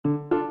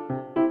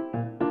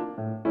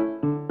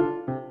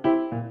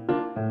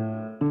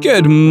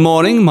Good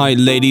morning, my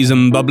ladies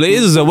and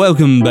bubblies.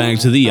 Welcome back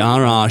to the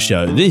RR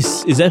Show.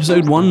 This is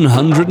episode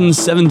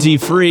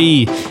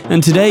 173,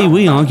 and today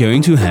we are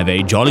going to have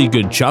a jolly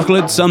good chuckle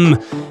at some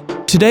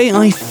Today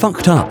I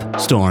Fucked Up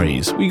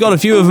stories. We got a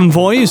few of them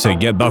for you, so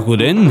get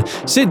buckled in,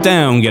 sit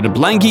down, get a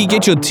blankie,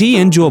 get your tea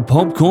and your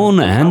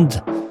popcorn,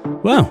 and,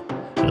 well,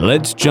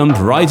 let's jump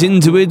right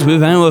into it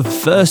with our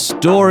first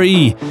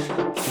story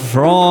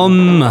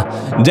from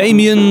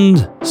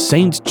Damien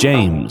St.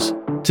 James.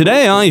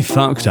 Today I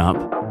fucked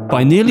up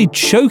by nearly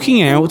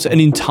choking out an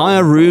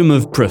entire room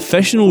of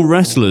professional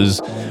wrestlers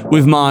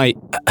with my,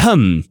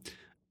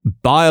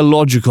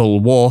 biological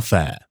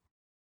warfare.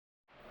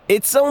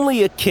 It's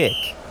only a kick,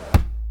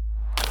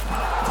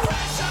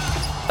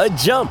 a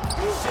jump,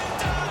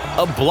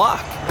 a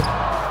block.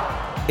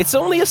 It's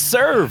only a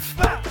serve.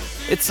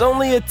 It's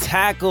only a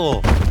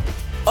tackle,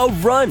 a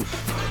run.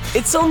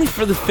 It's only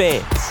for the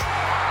fans.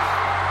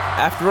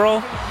 After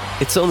all,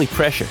 it's only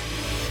pressure.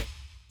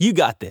 You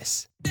got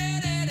this.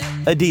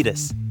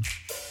 Adidas.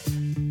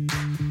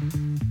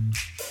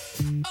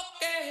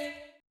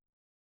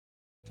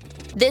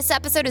 This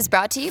episode is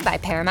brought to you by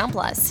Paramount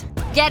Plus.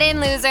 Get in,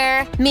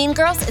 loser! Mean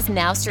Girls is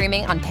now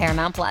streaming on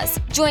Paramount Plus.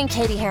 Join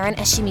Katie Heron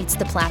as she meets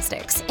the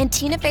plastics in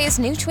Tina Fey's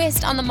new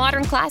twist on the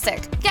modern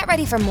classic. Get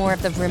ready for more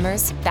of the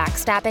rumors,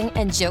 backstabbing,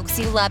 and jokes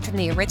you loved from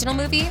the original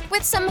movie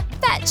with some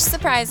fetch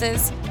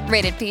surprises.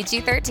 Rated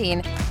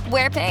PG-13.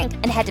 Wear pink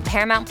and head to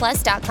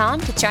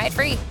ParamountPlus.com to try it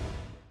free.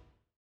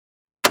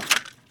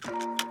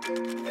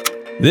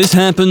 This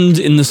happened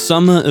in the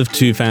summer of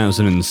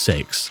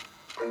 2006.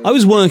 I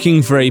was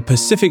working for a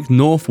Pacific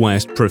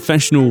Northwest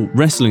professional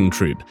wrestling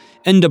troupe,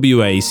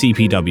 NWA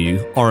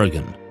CPW,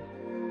 Oregon.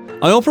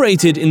 I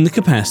operated in the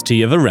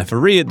capacity of a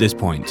referee at this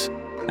point,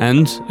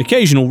 and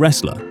occasional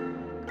wrestler.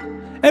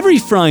 Every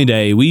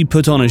Friday, we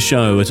put on a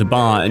show at a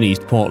bar in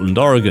East Portland,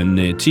 Oregon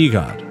near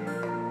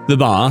Tigard. The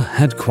bar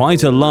had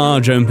quite a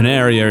large open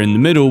area in the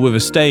middle with a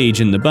stage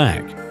in the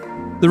back.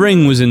 The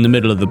ring was in the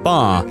middle of the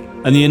bar,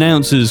 and the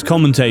announcers,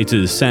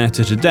 commentators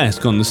sat at a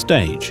desk on the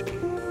stage.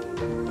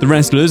 The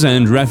wrestlers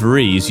and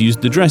referees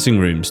used the dressing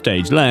room,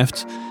 stage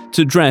left,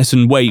 to dress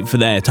and wait for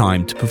their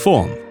time to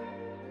perform.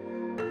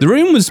 The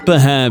room was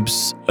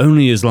perhaps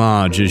only as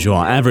large as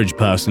your average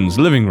person's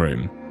living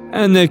room,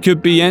 and there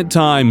could be at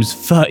times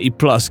 30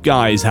 plus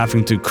guys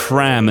having to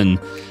cram and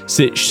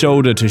sit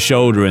shoulder to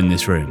shoulder in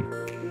this room.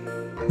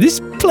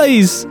 This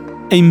plays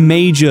a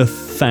major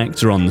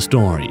factor on the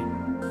story.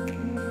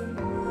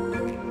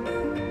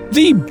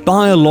 The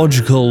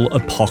biological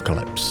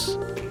apocalypse.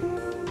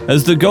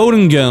 As the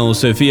Golden Girl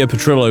Sophia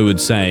Petrillo would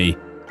say,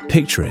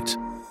 picture it,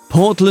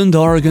 Portland,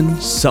 Oregon,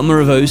 summer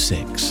of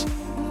 '06.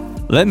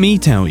 Let me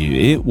tell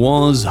you, it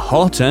was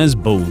hot as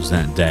balls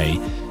that day,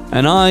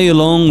 and I,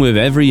 along with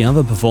every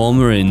other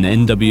performer in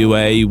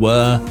NWA,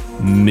 were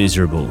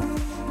miserable.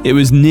 It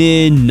was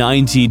near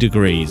 90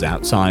 degrees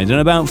outside and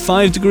about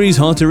 5 degrees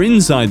hotter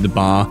inside the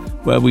bar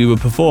where we were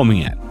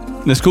performing at.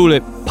 Let's call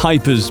it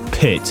Piper's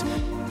Pit,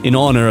 in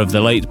honor of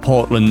the late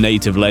Portland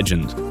native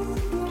legend.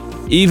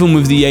 Even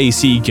with the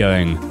AC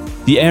going,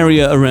 the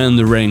area around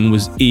the ring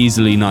was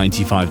easily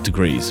 95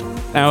 degrees.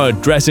 Our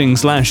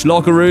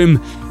dressing/locker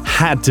room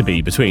had to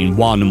be between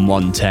 1 and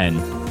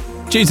 110,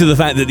 due to the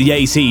fact that the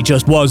AC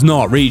just was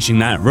not reaching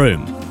that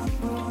room.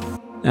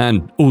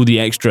 And all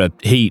the extra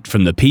heat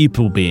from the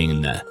people being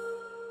in there.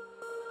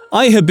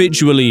 I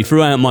habitually,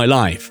 throughout my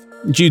life,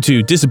 due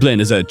to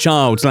discipline as a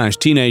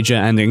child/teenager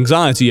and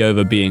anxiety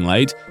over being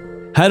late,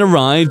 had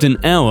arrived an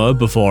hour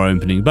before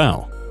opening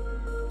bell.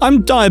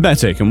 I'm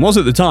diabetic and was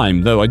at the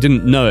time, though I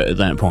didn't know it at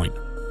that point.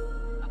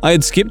 I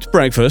had skipped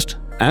breakfast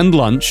and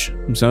lunch,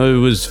 so I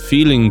was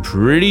feeling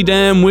pretty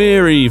damn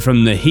weary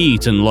from the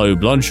heat and low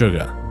blood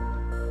sugar.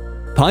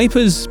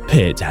 Piper's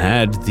Pit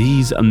had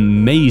these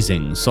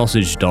amazing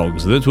sausage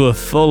dogs that were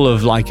full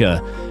of like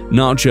a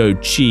nacho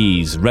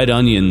cheese, red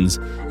onions,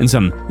 and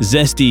some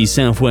zesty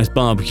Southwest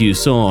barbecue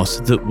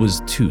sauce that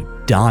was to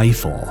die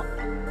for.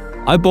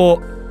 I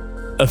bought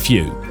a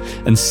few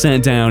and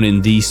sat down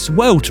in the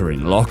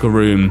sweltering locker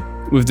room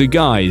with the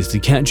guys to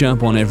catch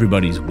up on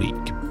everybody's week.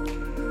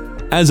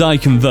 As I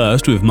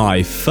conversed with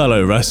my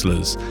fellow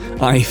wrestlers,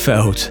 I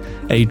felt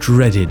a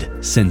dreaded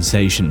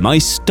sensation. My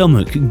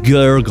stomach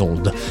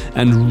gurgled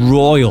and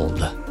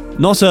roiled.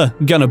 Not a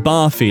gonna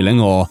bar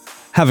feeling or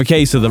have a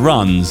case of the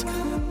runs,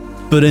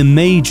 but a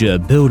major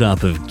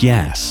buildup of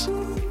gas.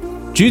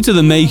 Due to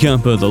the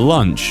makeup of the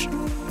lunch,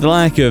 the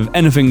lack of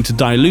anything to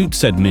dilute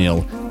said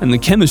meal, and the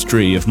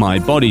chemistry of my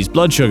body's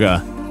blood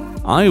sugar,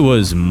 I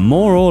was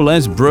more or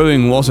less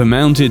brewing what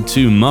amounted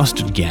to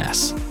mustard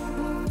gas.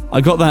 I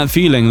got that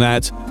feeling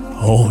that,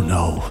 oh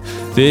no,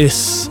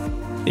 this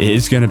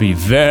is gonna be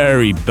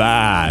very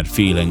bad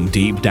feeling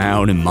deep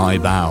down in my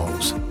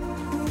bowels.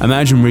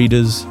 Imagine,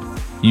 readers,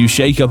 you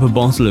shake up a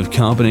bottle of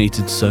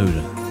carbonated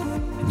soda,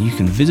 and you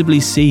can visibly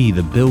see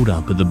the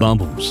buildup of the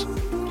bubbles.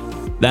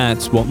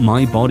 That's what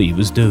my body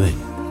was doing.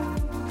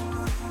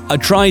 I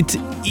tried to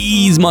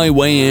ease my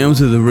way out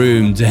of the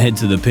room to head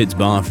to the pit's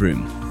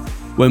bathroom,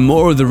 when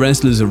more of the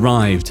wrestlers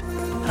arrived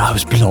and I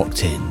was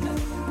blocked in.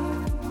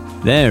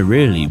 there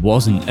really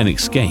wasn't an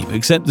escape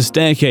except the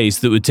staircase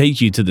that would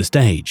take you to the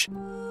stage.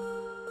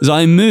 As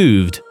I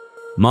moved,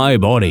 my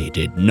body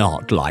did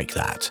not like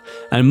that,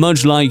 and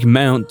much like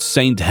Mount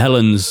St.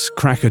 Helens,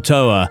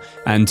 Krakatoa,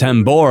 and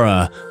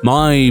Tambora,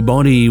 my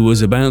body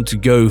was about to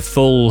go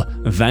full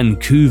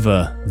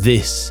Vancouver,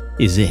 this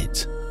is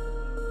it.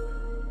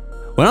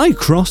 When I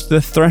crossed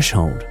the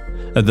threshold,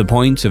 at the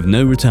point of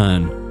no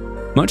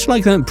return, much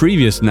like that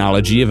previous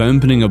analogy of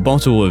opening a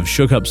bottle of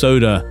shook-up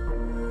soda,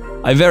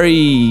 I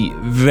very,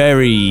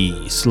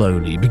 very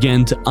slowly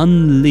began to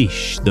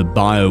unleash the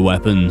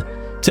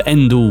bioweapon to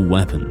end all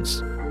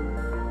weapons.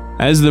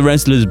 As the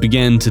wrestlers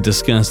began to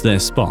discuss their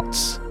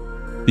spots,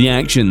 the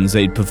actions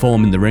they'd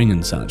perform in the ring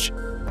and such,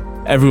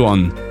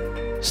 everyone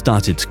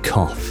started to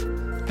cough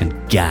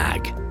and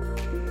gag.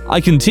 I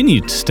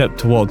continued to step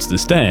towards the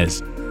stairs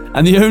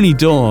and the only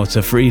door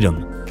to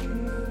freedom.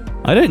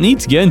 I don't need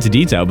to get into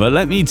detail, but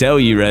let me tell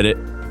you,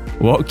 Reddit,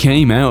 what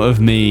came out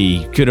of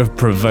me could have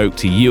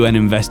provoked a UN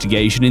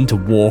investigation into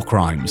war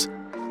crimes.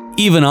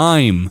 Even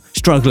I'm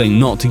struggling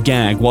not to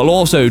gag while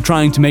also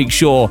trying to make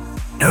sure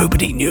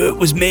nobody knew it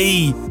was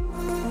me.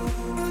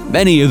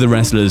 Many of the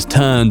wrestlers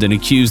turned and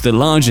accused the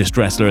largest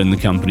wrestler in the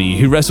company,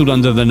 who wrestled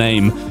under the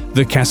name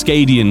the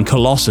Cascadian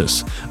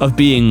Colossus, of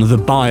being the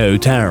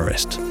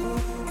bioterrorist.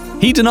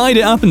 He denied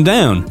it up and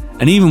down,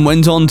 and even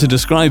went on to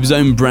describe his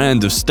own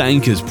brand of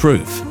stank as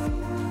proof.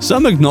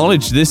 Some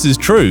acknowledged this is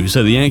true,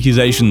 so the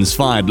accusations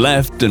fired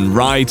left and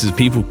right as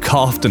people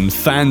coughed and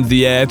fanned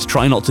the air to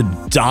try not to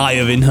die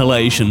of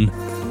inhalation.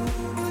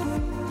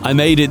 I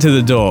made it to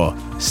the door,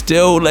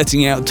 still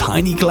letting out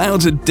tiny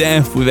clouds of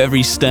death with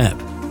every step.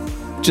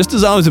 Just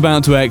as I was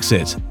about to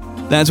exit,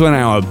 that's when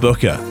our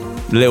booker,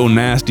 the little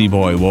nasty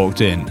boy,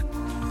 walked in.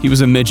 He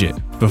was a midget.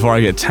 Before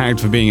I get tagged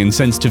for being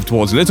insensitive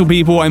towards little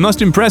people, I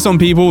must impress on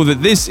people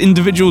that this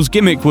individual's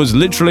gimmick was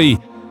literally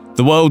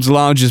the world's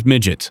largest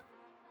midget.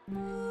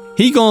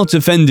 He got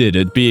offended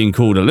at being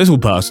called a little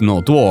person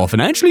or dwarf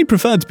and actually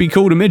preferred to be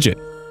called a midget.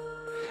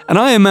 And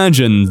I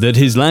imagine that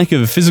his lack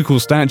of physical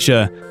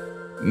stature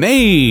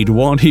made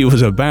what he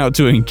was about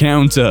to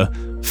encounter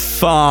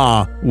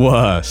far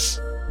worse.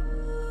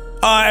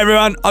 Alright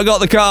everyone, I got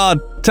the card.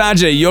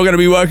 Taji, you're going to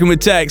be working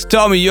with Tex.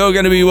 Tommy, you're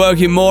going to be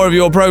working more of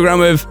your program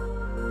with...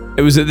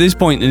 It was at this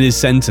point in his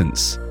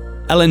sentence,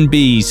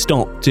 LNB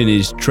stopped in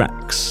his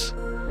tracks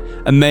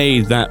and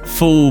made that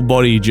full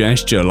body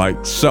gesture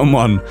like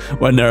someone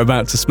when they're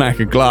about to smack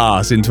a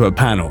glass into a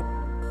panel.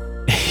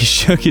 He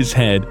shook his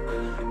head,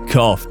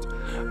 coughed,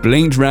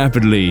 blinked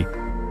rapidly,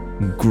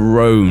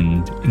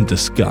 groaned in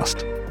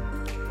disgust.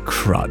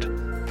 Crud.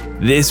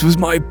 This was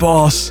my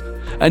boss,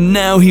 and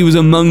now he was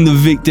among the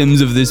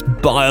victims of this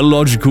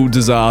biological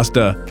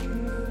disaster.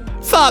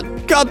 Fuck,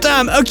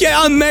 goddamn, okay,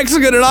 I'm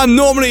Mexican and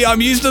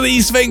I'm used to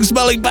these things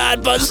smelling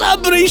bad, but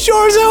somebody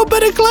sure as hell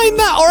better claim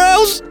that or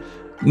else.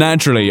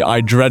 Naturally,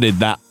 I dreaded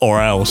that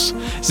or else.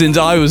 Since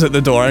I was at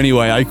the door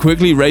anyway, I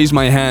quickly raised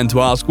my hand to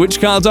ask which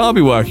cards I'll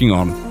be working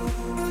on.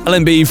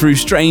 LNB, through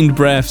strained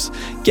breaths,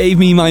 gave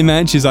me my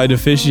matches I'd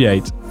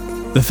officiate.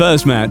 The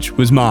first match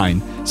was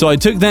mine, so I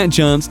took that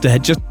chance to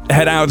just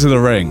head out to the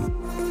ring.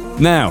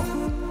 Now,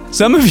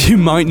 some of you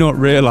might not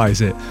realize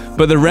it,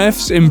 but the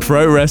refs in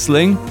pro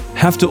wrestling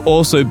have to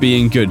also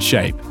be in good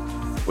shape.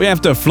 We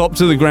have to flop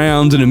to the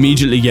ground and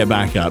immediately get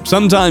back up,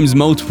 sometimes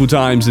multiple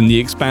times in the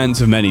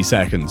expanse of many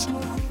seconds.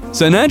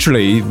 So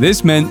naturally,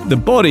 this meant the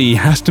body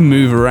has to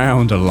move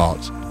around a lot.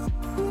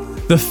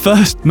 The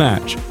first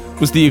match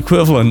was the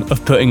equivalent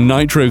of putting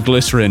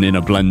nitroglycerin in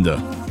a blender.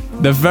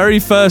 The very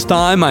first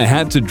time I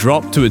had to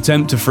drop to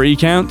attempt a free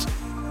count,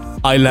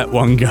 I let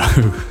one go.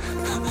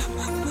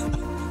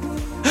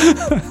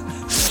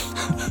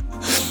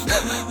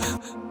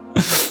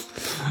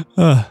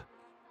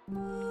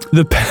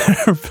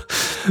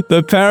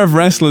 The pair of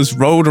wrestlers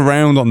rolled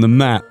around on the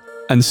mat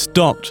and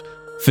stopped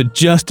for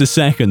just a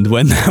second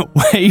when that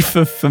wave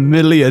of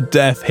familiar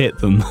death hit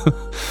them.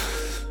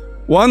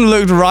 One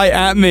looked right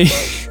at me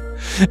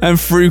and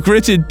through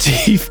gritted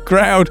teeth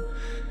growled,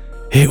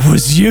 "It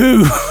was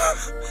you!"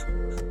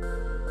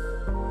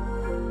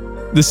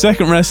 The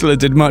second wrestler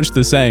did much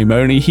the same,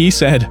 only he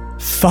said,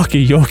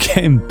 "Fucker, you're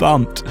getting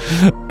bumped."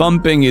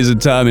 Bumping is a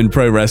term in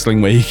pro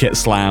wrestling where you get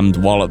slammed,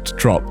 walloped,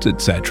 dropped,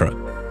 etc.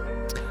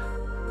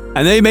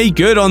 And they made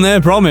good on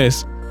their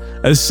promise.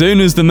 As soon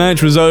as the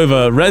match was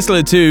over,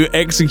 Wrestler 2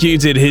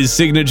 executed his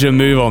signature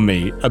move on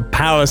me, a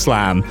power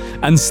slam,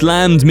 and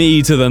slammed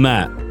me to the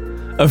mat.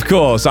 Of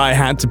course, I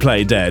had to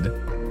play dead.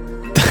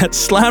 That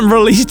slam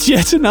released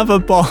yet another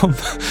bomb,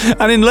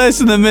 and in less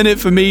than a minute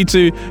for me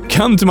to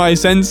come to my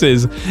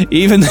senses,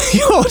 even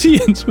the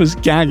audience was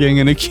gagging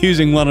and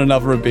accusing one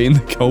another of being the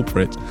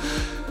culprit.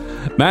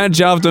 Match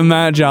after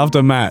match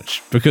after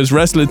match, because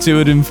Wrestler 2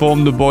 had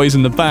informed the boys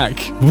in the back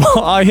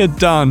what I had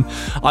done.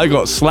 I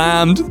got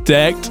slammed,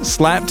 decked,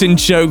 slapped in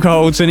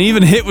chokeholds, and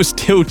even hit with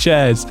steel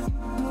chairs.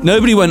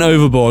 Nobody went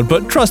overboard,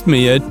 but trust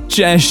me, a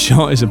chair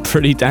shot is a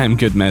pretty damn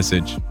good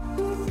message.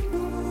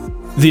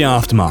 The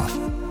aftermath.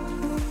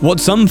 What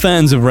some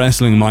fans of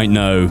wrestling might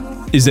know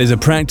is there's a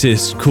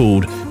practice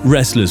called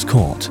Wrestler's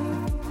Court.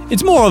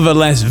 It's more of a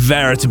less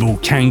veritable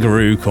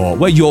kangaroo court,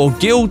 where your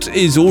guilt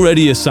is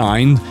already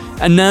assigned,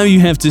 and now you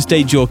have to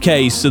state your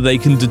case so they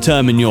can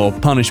determine your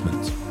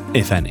punishment,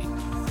 if any.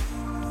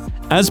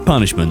 As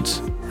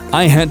punishment,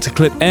 I had to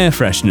clip air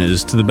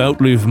fresheners to the belt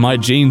loop of my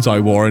jeans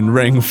I wore in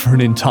Ring for an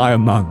entire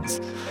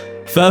month.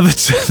 Further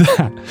to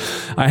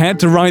that, I had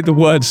to write the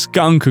word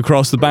skunk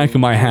across the back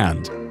of my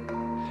hand.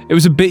 It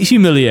was a bit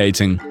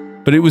humiliating,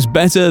 but it was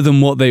better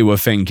than what they were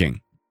thinking.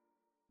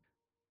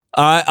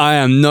 I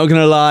am not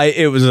gonna lie,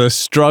 it was a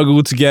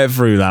struggle to get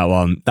through that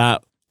one.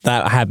 That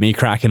had me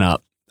cracking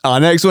up. Our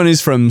next one is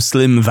from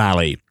Slim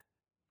Valley.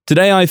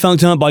 Today I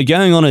fucked up by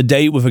going on a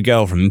date with a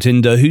girl from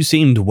Tinder who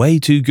seemed way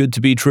too good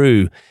to be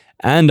true,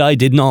 and I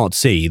did not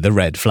see the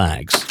red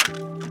flags.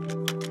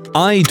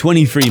 I,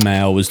 23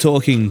 male, was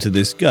talking to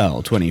this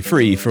girl,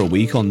 23, for a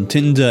week on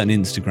Tinder and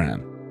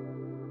Instagram.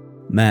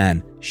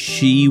 Man,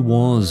 she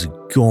was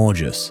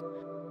gorgeous.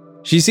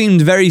 She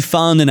seemed very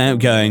fun and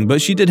outgoing,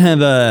 but she did have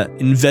a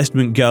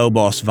investment girl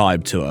boss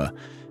vibe to her.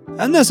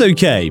 And that's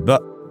okay,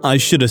 but I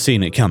should have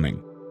seen it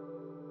coming.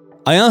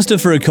 I asked her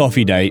for a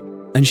coffee date,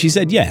 and she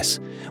said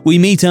yes. We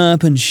meet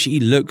up and she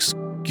looks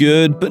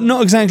good, but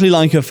not exactly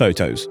like her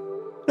photos.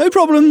 No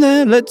problem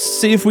there, let's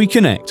see if we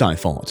connect, I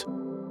thought.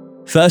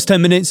 First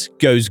 10 minutes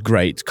goes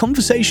great,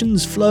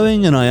 conversation's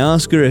flowing, and I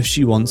ask her if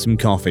she wants some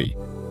coffee.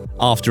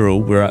 After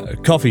all, we're at a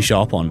coffee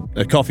shop on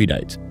a coffee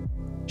date.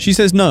 She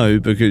says no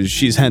because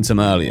she's had some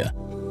earlier.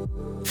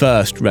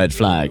 First red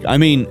flag. I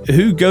mean,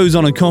 who goes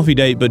on a coffee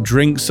date but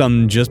drinks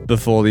some just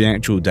before the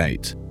actual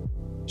date?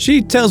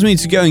 She tells me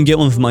to go and get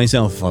one for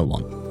myself if I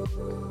want.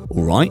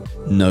 Alright,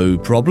 no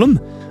problem.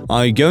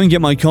 I go and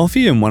get my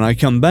coffee, and when I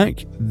come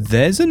back,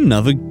 there's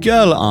another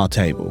girl at our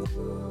table.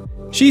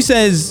 She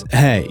says,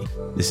 hey,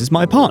 this is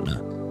my partner.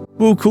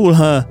 We'll call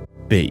her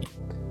B.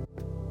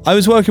 I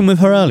was working with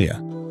her earlier.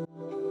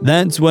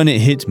 That's when it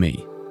hit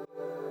me.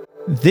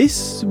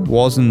 This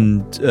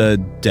wasn't a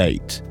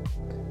date.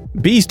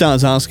 B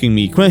starts asking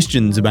me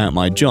questions about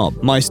my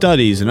job, my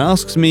studies, and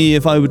asks me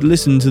if I would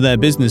listen to their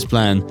business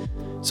plan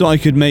so I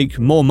could make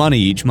more money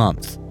each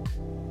month.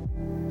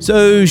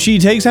 So she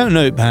takes out a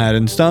notepad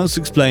and starts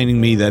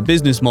explaining me their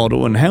business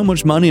model and how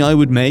much money I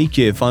would make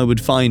if I would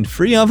find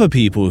 3 other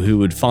people who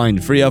would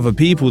find 3 other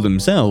people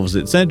themselves,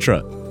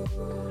 etc.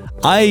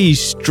 I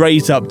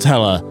straight up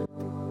tell her,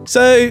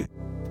 so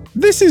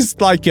this is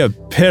like a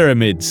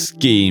pyramid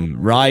scheme,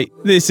 right?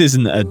 This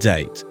isn't a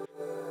date.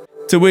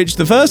 To which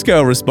the first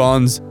girl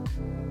responds,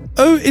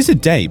 oh, it's a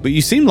date, but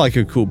you seem like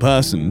a cool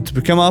person to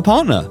become our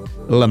partner,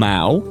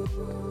 Lamau.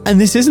 And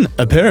this isn't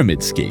a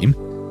pyramid scheme.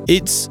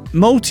 It's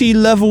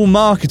multi-level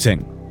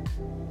marketing.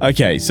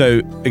 Okay, so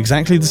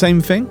exactly the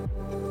same thing?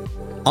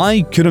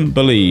 I couldn't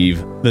believe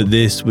that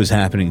this was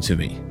happening to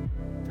me.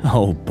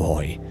 Oh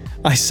boy.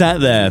 I sat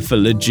there for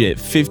legit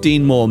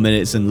 15 more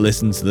minutes and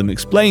listened to them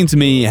explain to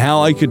me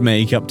how I could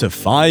make up to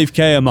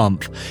 $5,000 a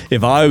month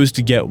if I was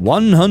to get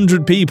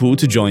 100 people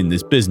to join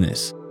this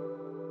business.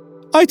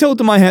 I told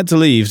them I had to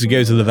leave to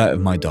go to the vet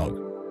of my dog.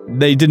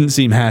 They didn't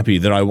seem happy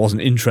that I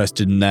wasn't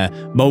interested in their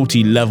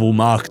multi-level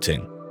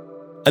marketing.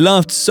 I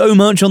laughed so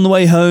much on the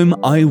way home,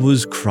 I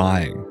was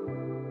crying.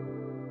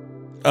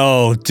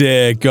 Oh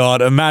dear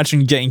God,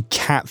 imagine getting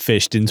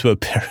catfished into a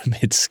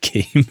pyramid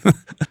scheme.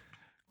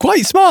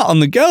 Quite smart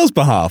on the girl's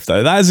behalf,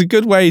 though. That is a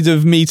good way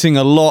of meeting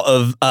a lot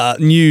of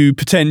new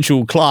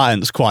potential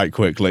clients quite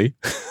quickly.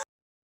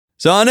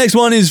 So our next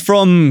one is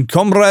from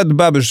Comrade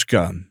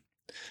Babushka.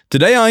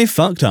 Today I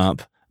fucked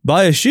up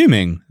by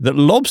assuming that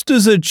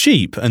lobsters are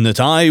cheap and that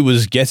I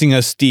was getting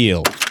a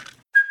steal.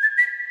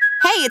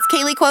 Hey, it's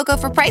Kaylee Cuoco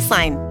for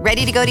Priceline.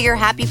 Ready to go to your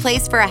happy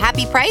place for a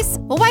happy price?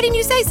 Well, why didn't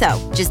you say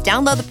so? Just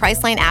download the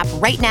Priceline app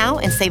right now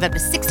and save up to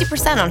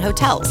 60% on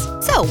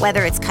hotels. So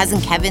whether it's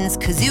Cousin Kevin's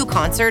Kazoo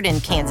Concert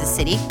in Kansas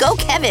City, go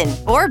Kevin,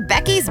 or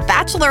Becky's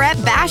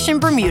Bachelorette Bash in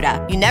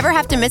Bermuda, you never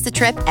have to miss a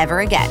trip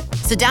ever again.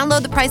 So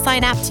download the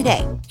Priceline app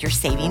today. Your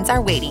savings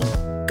are waiting.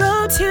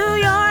 Go to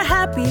your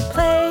happy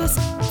place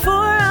for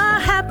a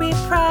happy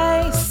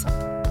price.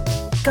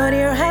 Go to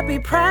your happy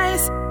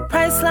price,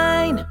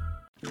 Priceline.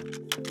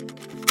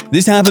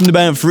 This happened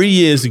about 3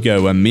 years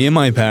ago when me and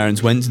my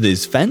parents went to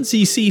this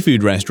fancy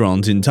seafood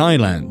restaurant in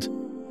Thailand.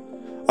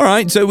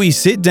 Alright, so we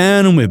sit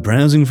down and we're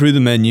browsing through the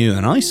menu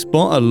and I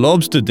spot a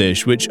lobster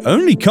dish which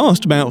only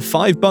cost about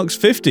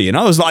 $5.50 and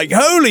I was like,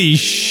 holy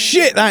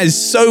shit, that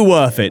is so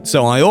worth it,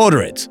 so I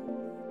order it.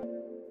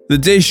 The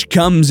dish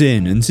comes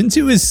in and since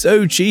it was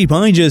so cheap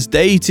I just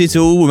ate it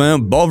all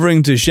without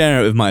bothering to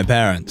share it with my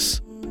parents.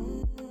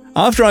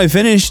 After I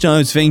finished I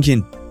was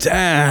thinking,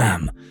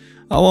 damn,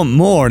 I want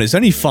more and it's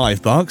only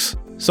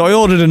 $5, so I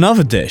ordered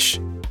another dish.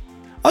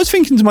 I was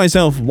thinking to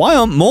myself, why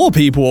aren't more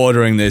people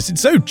ordering this? It's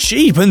so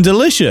cheap and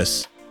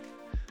delicious.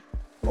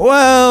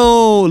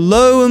 Well,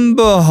 lo and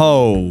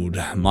behold,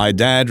 my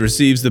dad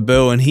receives the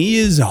bill and he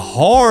is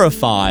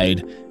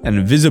horrified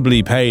and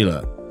visibly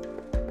paler.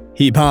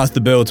 He passed the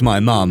bill to my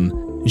mum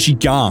and she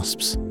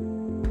gasps.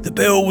 The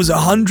bill was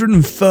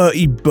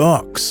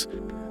 $130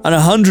 and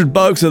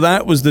 $100 of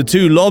that was the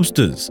 2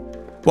 lobsters.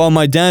 while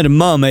my dad and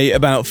mum ate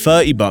about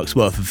 $30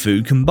 worth of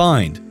food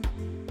combined.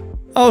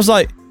 I was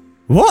like,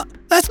 what?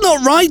 That's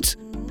not right!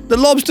 The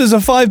lobsters are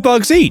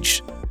 $5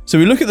 each. So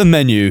we look at the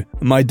menu,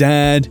 and my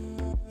dad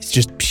is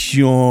just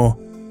pure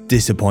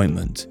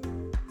disappointment.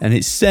 And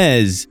it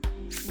says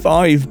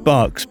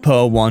 $5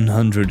 per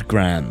 100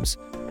 grams.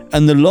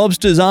 And the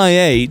lobsters I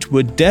ate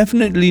were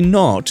definitely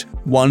not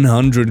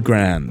 100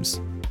 grams.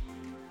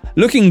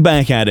 Looking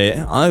back at it,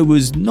 I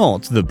was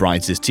not the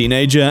brightest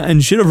teenager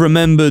and should have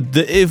remembered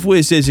that if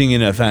we're sitting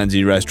in a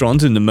fancy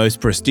restaurant in the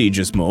most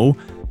prestigious mall,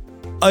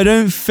 I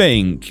don't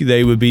think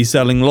they would be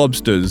selling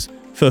lobsters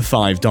for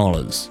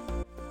 $5.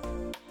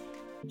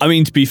 I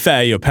mean, to be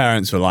fair, your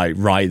parents were like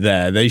right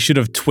there. They should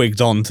have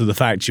twigged on to the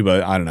fact you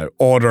were,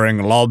 ordering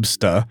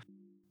lobster.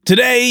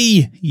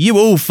 Today, you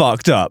all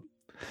fucked up.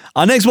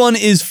 Our next one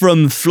is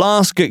from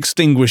Flask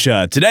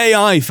Extinguisher. Today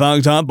I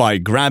fucked up by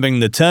grabbing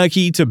the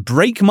turkey to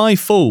break my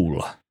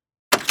fall.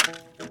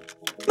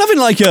 Nothing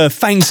like a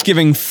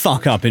Thanksgiving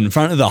fuck up in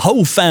front of the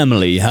whole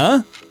family,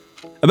 huh?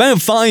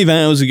 About 5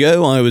 hours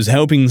ago, I was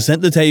helping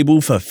set the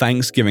table for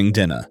Thanksgiving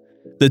dinner.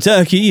 The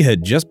turkey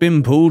had just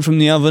been pulled from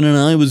the oven and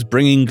I was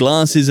bringing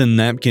glasses and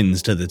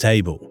napkins to the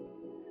table.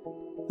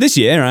 This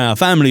year, our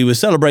family was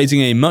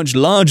celebrating a much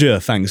larger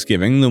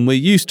Thanksgiving than we're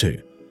used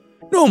to.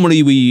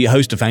 Normally, we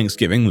host a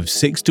Thanksgiving with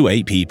 6 to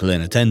 8 people in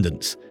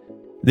attendance.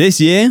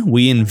 This year,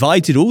 we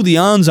invited all the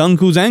aunts,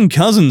 uncles, and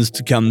cousins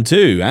to come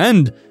too,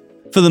 and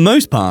for the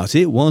most part,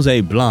 it was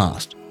a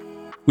blast.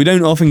 We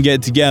don't often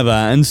get together,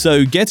 and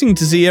so getting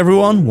to see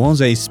everyone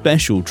was a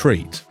special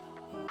treat.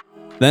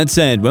 That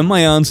said, when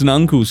my aunts and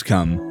uncles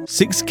come,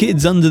 6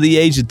 kids under the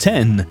age of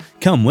 10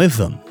 come with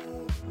them.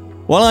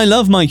 While I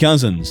love my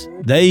cousins,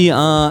 they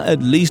are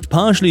at least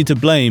partially to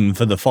blame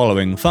for the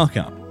following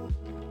fuck-up.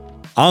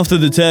 After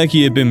the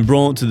turkey had been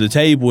brought to the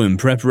table in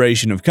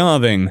preparation of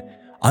carving,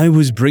 I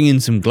was bringing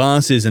some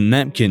glasses and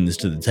napkins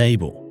to the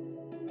table.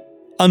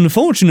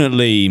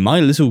 Unfortunately, my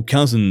little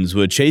cousins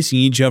were chasing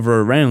each other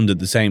around at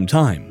the same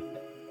time.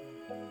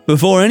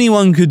 Before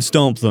anyone could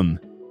stop them,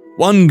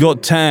 one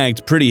got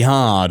tagged pretty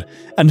hard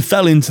and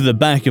fell into the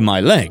back of my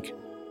leg.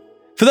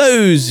 For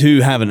those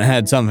who haven't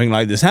had something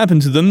like this happen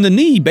to them, the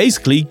knee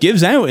basically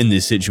gives out in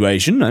this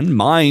situation, and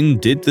mine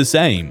did the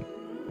same.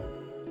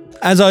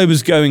 As I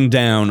was going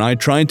down, I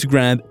tried to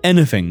grab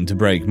anything to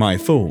break my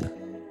fall.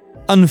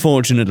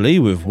 Unfortunately,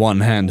 with one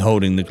hand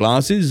holding the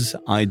glasses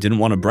I didn't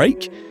want to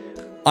break,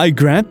 I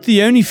grabbed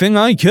the only thing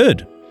I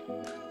could.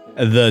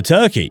 The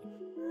turkey.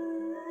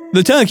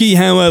 The turkey,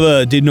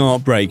 however, did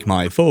not break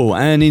my fall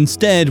and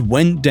instead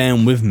went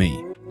down with me.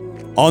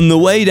 On the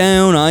way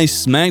down, I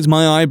smacked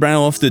my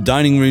eyebrow off the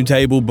dining room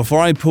table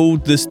before I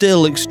pulled the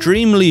still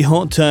extremely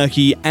hot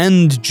turkey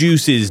and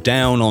juices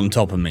down on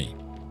top of me.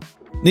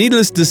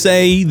 Needless to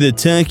say, the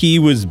turkey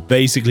was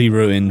basically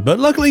ruined, but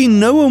luckily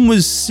no one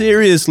was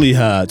seriously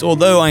hurt,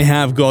 although I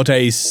have got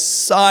a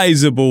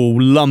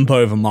sizable lump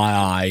over my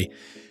eye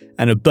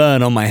and a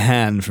burn on my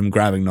hand from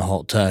grabbing the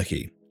hot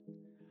turkey.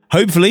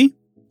 Hopefully,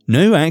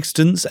 no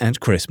accidents at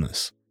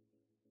Christmas.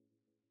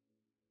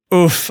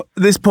 Oof,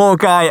 this poor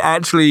guy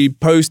actually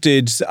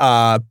posted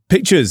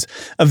pictures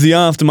of the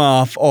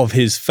aftermath of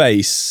his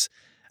face.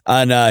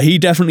 And he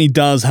definitely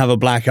does have a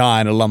black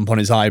eye and a lump on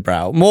his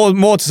eyebrow.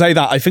 More to say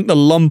that, I think the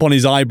lump on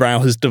his eyebrow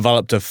has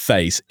developed a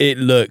face. It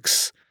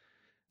looks...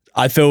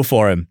 I feel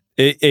for him.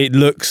 It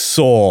looks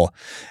sore.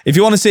 If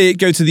you want to see it,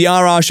 go to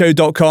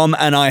therrshow.com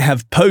and I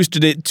have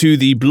posted it to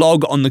the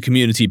blog on the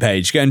community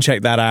page. Go and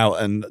check that out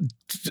and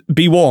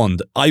be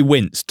warned, I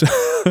winced.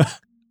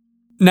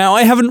 Now,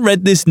 I haven't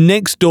read this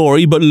next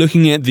story, but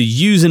looking at the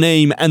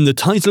username and the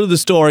title of the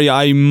story,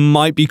 I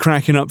might be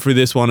cracking up through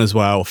this one as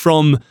well.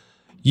 From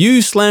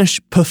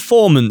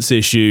u/performance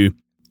issue,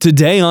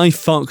 today I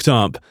fucked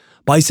up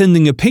by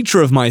sending a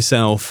picture of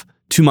myself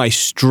to my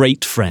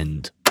straight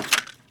friend.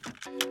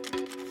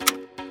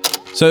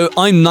 So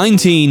I'm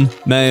 19,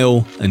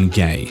 male and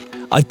gay.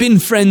 I've been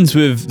friends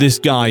with this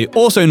guy,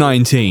 also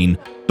 19,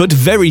 but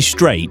very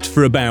straight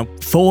for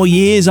about 4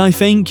 years, I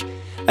think.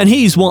 And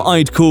he's what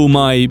I'd call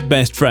my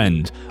best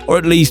friend, or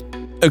at least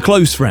a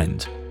close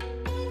friend.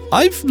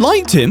 I've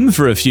liked him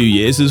for a few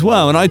years as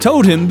well, and I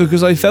told him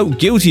because I felt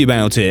guilty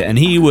about it, and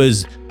he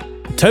was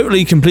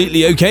totally,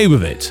 completely okay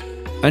with it.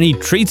 And he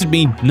treated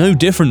me no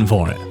different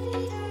for it.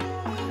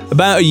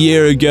 About a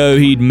year ago,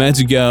 he'd met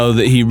a girl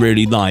that he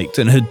really liked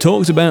and had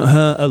talked about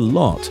her a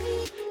lot.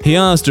 He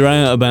asked her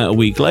out about a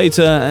week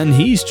later, and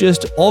he's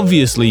just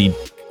obviously,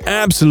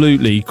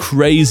 absolutely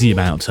crazy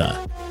about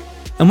her.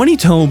 And when he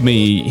told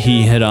me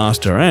he had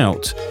asked her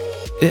out,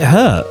 it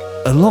hurt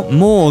a lot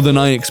more than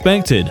I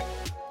expected.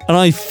 And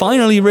I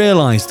finally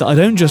realized that I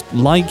don't just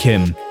like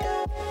him,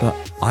 but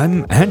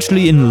I'm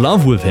actually in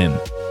love with him.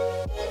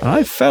 And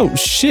I felt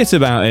shit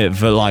about it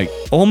for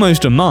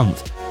almost a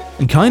month,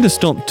 and kinda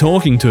stopped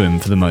talking to him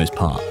for the most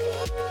part.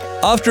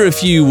 After a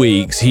few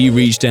weeks, he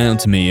reached out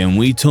to me and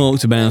we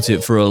talked about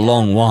it for a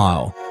long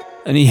while,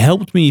 and he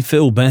helped me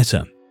feel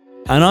better.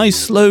 And I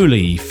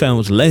slowly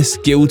felt less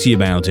guilty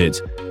about it,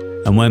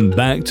 and went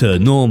back to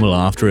normal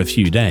after a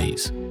few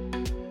days.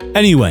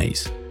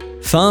 Anyways,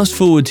 Fast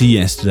forward to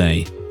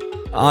yesterday.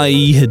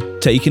 I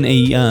had taken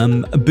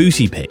a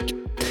booty pic.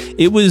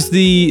 It was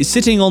the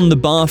sitting on the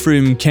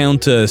bathroom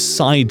counter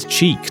side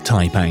cheek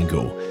type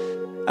angle,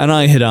 and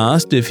I had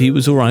asked if he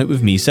was alright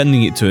with me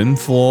sending it to him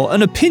for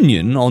an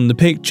opinion on the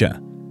picture.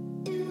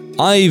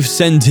 I've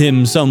sent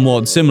him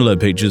somewhat similar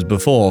pictures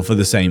before for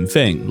the same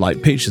thing,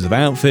 like pictures of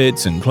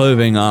outfits and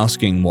clothing,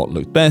 asking what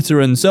looked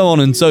better and so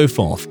on and so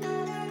forth.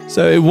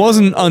 So it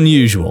wasn't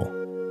unusual.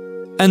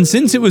 And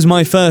since it was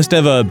my first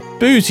ever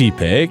booty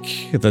pic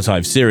that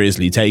I've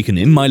seriously taken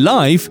in my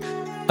life,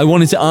 I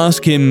wanted to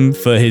ask him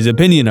for his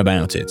opinion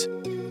about it.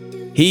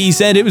 He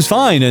said it was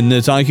fine and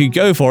that I could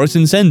go for it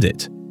and send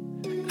it.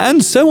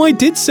 And so I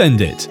did send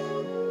it.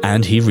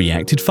 And he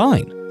reacted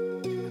fine.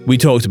 We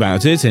talked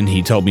about it and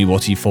he told me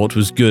what he thought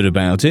was good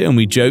about it and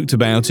we joked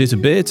about it a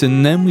bit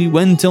and then we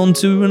went on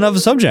to another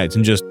subject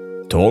and just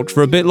talked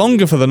for a bit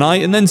longer for the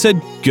night and then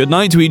said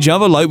goodnight to each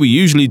other like we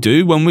usually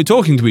do when we're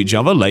talking to each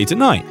other late at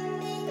night.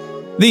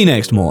 The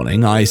next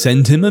morning, I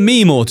sent him a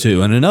meme or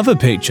two and another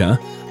picture,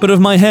 but of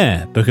my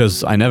hair,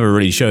 because I never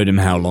really showed him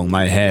how long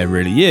my hair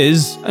really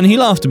is, and he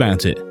laughed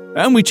about it,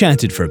 and we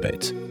chatted for a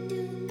bit.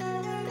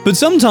 But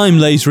sometime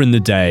later in the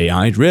day,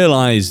 I'd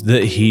realized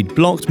that he'd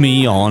blocked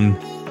me on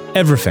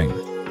everything.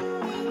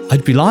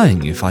 I'd be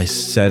lying if I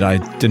said I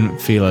didn't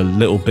feel a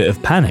little bit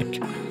of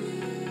panic.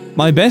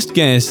 My best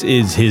guess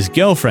is his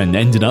girlfriend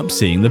ended up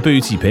seeing the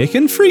booty pic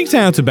and freaked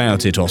out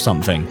about it or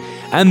something,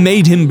 and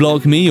made him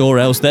block me or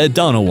else they're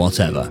done or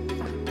whatever.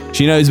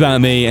 She knows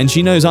about me and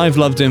she knows I've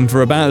loved him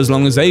for about as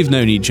long as they've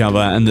known each other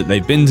and that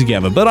they've been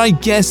together, but I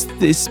guess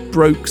this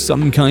broke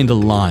some kind of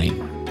line.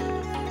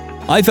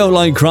 I felt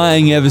like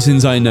crying ever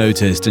since I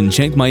noticed and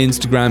checked my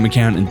Instagram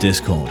account and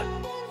Discord.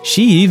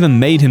 She even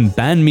made him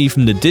ban me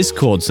from the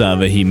Discord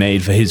server he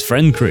made for his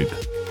friend group.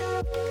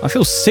 I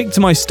feel sick to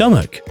my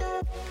stomach.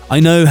 I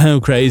know how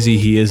crazy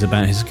he is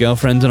about his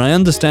girlfriend and I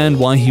understand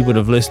why he would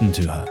have listened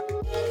to her.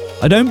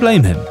 I don't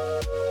blame him,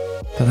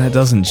 but that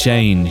doesn't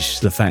change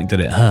the fact that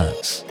it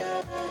hurts.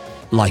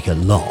 Like a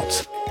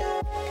lot.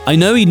 I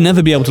know he'd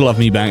never be able to love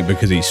me back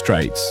because he's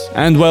straight,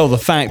 and well, the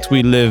fact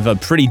we live a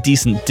pretty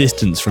decent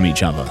distance from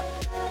each other,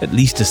 at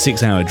least a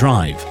 6-hour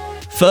drive,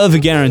 further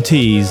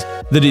guarantees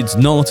that it's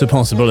not a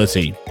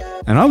possibility,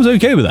 and I was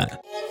okay with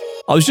that.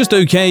 I was just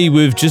okay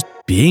with just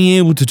being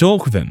able to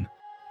talk with him,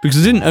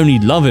 because I didn't only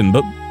love him,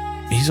 but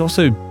he's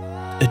also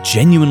a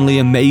genuinely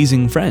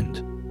amazing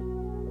friend.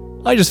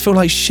 I just feel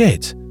like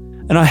shit,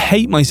 and I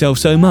hate myself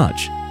so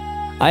much.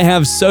 I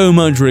have so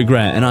much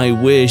regret, and I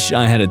wish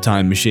I had a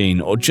time machine,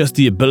 or just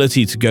the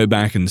ability to go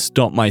back and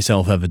stop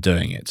myself ever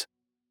doing it.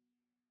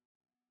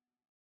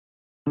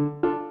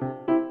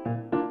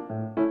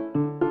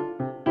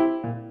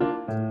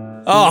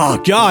 Oh,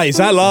 guys,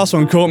 that last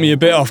one caught me a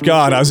bit off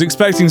guard. I was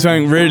expecting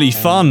something really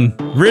fun,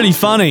 really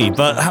funny,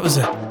 but that was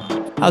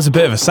a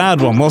bit of a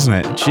sad one, wasn't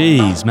it?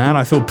 Jeez, man,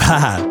 I feel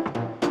bad.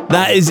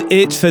 That is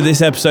it for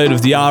this episode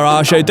of The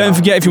RR Show. Don't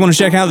forget, if you want to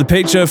check out the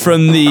picture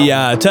from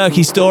the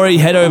turkey story,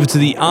 head over to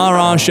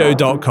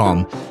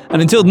therrshow.com.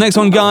 And until the next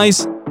one,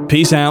 guys,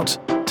 peace out,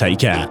 take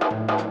care.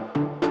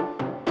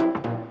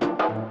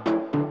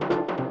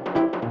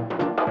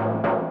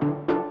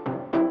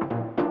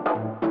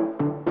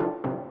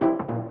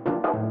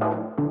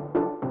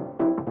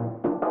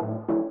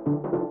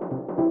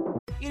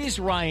 It is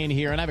Ryan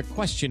here, and I have a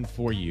question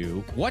for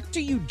you. What do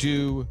you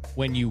do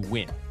when you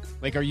win?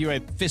 Like, are you a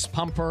fist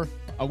pumper,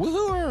 a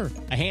woohooer,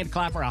 a hand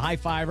clapper, a high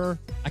fiver?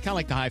 I kind of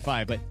like the high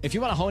five, but if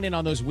you want to hone in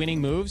on those winning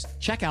moves,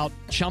 check out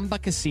Chumba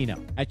Casino.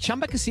 At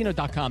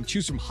ChumbaCasino.com,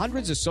 choose from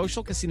hundreds of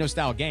social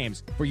casino-style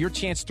games for your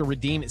chance to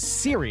redeem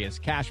serious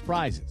cash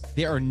prizes.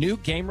 There are new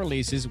game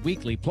releases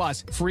weekly,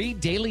 plus free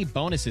daily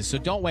bonuses, so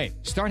don't wait.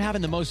 Start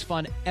having the most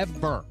fun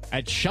ever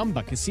at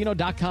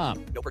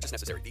ChumbaCasino.com. No purchase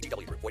necessary.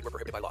 VGW Group. Void where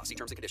prohibited by law. See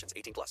terms and conditions.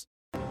 18+.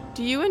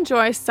 Do you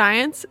enjoy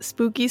science,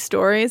 spooky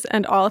stories,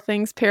 and all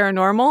things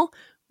paranormal?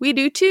 We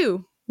do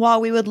too.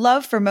 While we would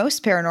love for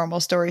most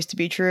paranormal stories to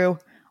be true,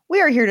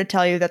 we are here to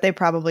tell you that they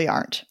probably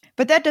aren't.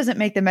 But that doesn't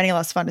make them any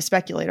less fun to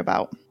speculate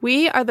about.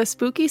 We are the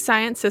Spooky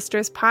Science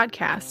Sisters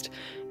podcast.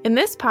 In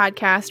this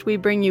podcast, we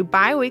bring you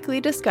bi-weekly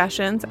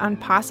discussions on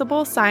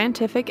possible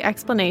scientific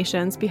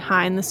explanations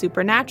behind the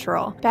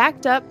supernatural.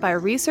 Backed up by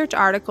research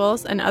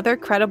articles and other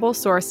credible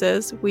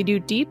sources, we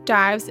do deep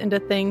dives into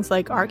things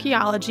like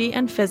archaeology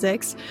and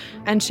physics,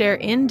 and share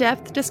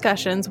in-depth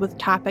discussions with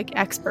topic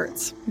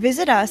experts.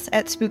 Visit us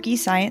at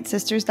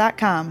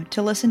SpookyScienceSisters.com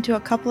to listen to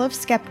a couple of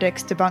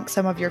skeptics debunk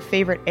some of your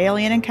favorite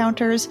alien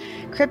encounters,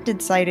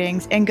 cryptid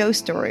sightings, and ghost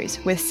stories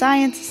with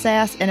science,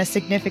 sass, and a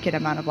significant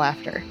amount of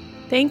laughter.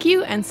 Thank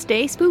you, and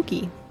stay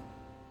spooky.